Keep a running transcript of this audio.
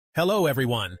Hello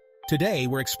everyone! Today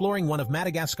we're exploring one of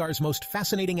Madagascar's most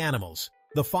fascinating animals,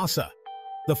 the fossa.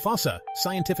 The fossa,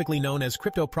 scientifically known as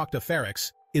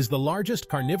Cryptoproctopharynx, is the largest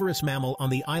carnivorous mammal on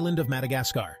the island of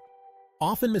Madagascar.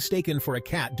 Often mistaken for a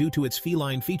cat due to its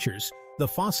feline features, the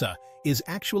fossa is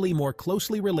actually more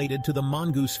closely related to the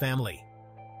mongoose family.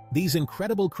 These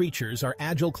incredible creatures are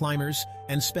agile climbers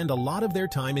and spend a lot of their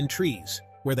time in trees,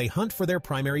 where they hunt for their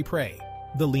primary prey,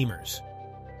 the lemurs.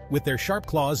 With their sharp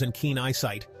claws and keen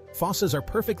eyesight, fossas are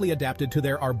perfectly adapted to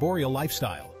their arboreal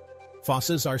lifestyle.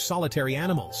 Fossas are solitary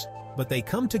animals, but they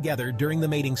come together during the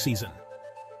mating season.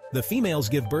 The females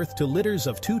give birth to litters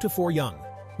of 2 to 4 young,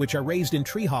 which are raised in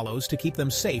tree hollows to keep them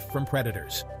safe from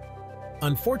predators.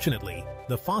 Unfortunately,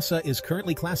 the fossa is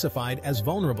currently classified as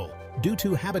vulnerable due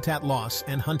to habitat loss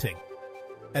and hunting.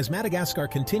 As Madagascar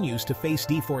continues to face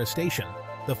deforestation,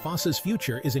 the fossa's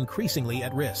future is increasingly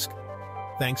at risk.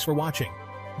 Thanks for watching.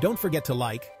 Don't forget to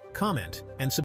like, comment, and subscribe.